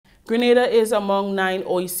Grenada is among 9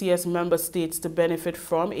 OECS member states to benefit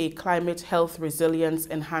from a climate health resilience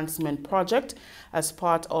enhancement project as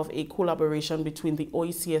part of a collaboration between the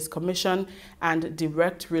OECS Commission and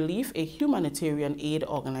Direct Relief, a humanitarian aid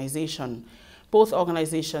organization. Both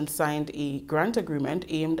organizations signed a grant agreement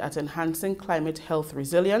aimed at enhancing climate health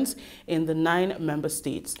resilience in the 9 member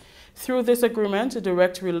states. Through this agreement,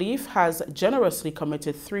 Direct Relief has generously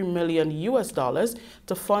committed $3 million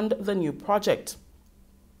to fund the new project.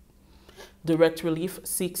 Direct Relief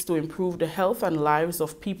seeks to improve the health and lives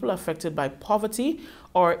of people affected by poverty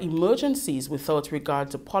or emergencies without regard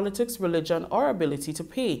to politics, religion, or ability to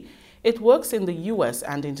pay. It works in the U.S.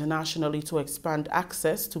 and internationally to expand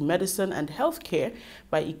access to medicine and health care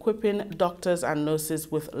by equipping doctors and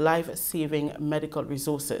nurses with life-saving medical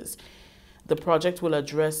resources. The project will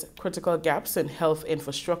address critical gaps in health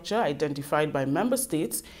infrastructure identified by member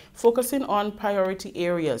states, focusing on priority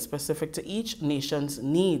areas specific to each nation's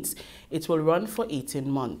needs. It will run for 18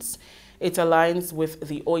 months. It aligns with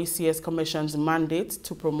the OECS Commission's mandate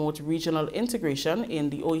to promote regional integration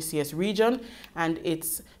in the OECS region and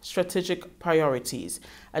its strategic priorities.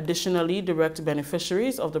 Additionally, direct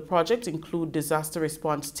beneficiaries of the project include disaster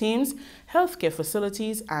response teams, healthcare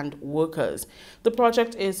facilities, and workers. The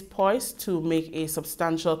project is poised to make a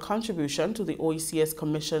substantial contribution to the OECS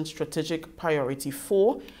Commission's Strategic Priority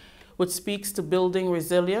 4, which speaks to building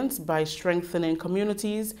resilience by strengthening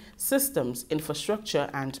communities, systems, infrastructure,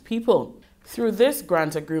 and people. Through this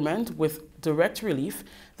grant agreement with Direct Relief,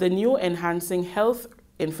 the new Enhancing Health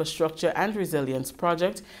Infrastructure and Resilience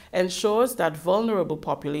project ensures that vulnerable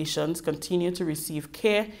populations continue to receive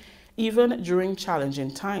care even during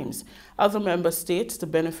challenging times. Other member states to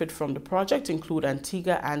benefit from the project include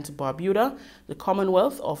Antigua and Barbuda, the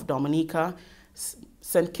Commonwealth of Dominica,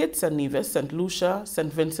 St. Kitts and Nevis, St. Lucia,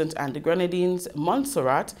 St. Vincent and the Grenadines,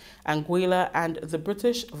 Montserrat, Anguilla, and the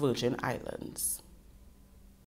British Virgin Islands.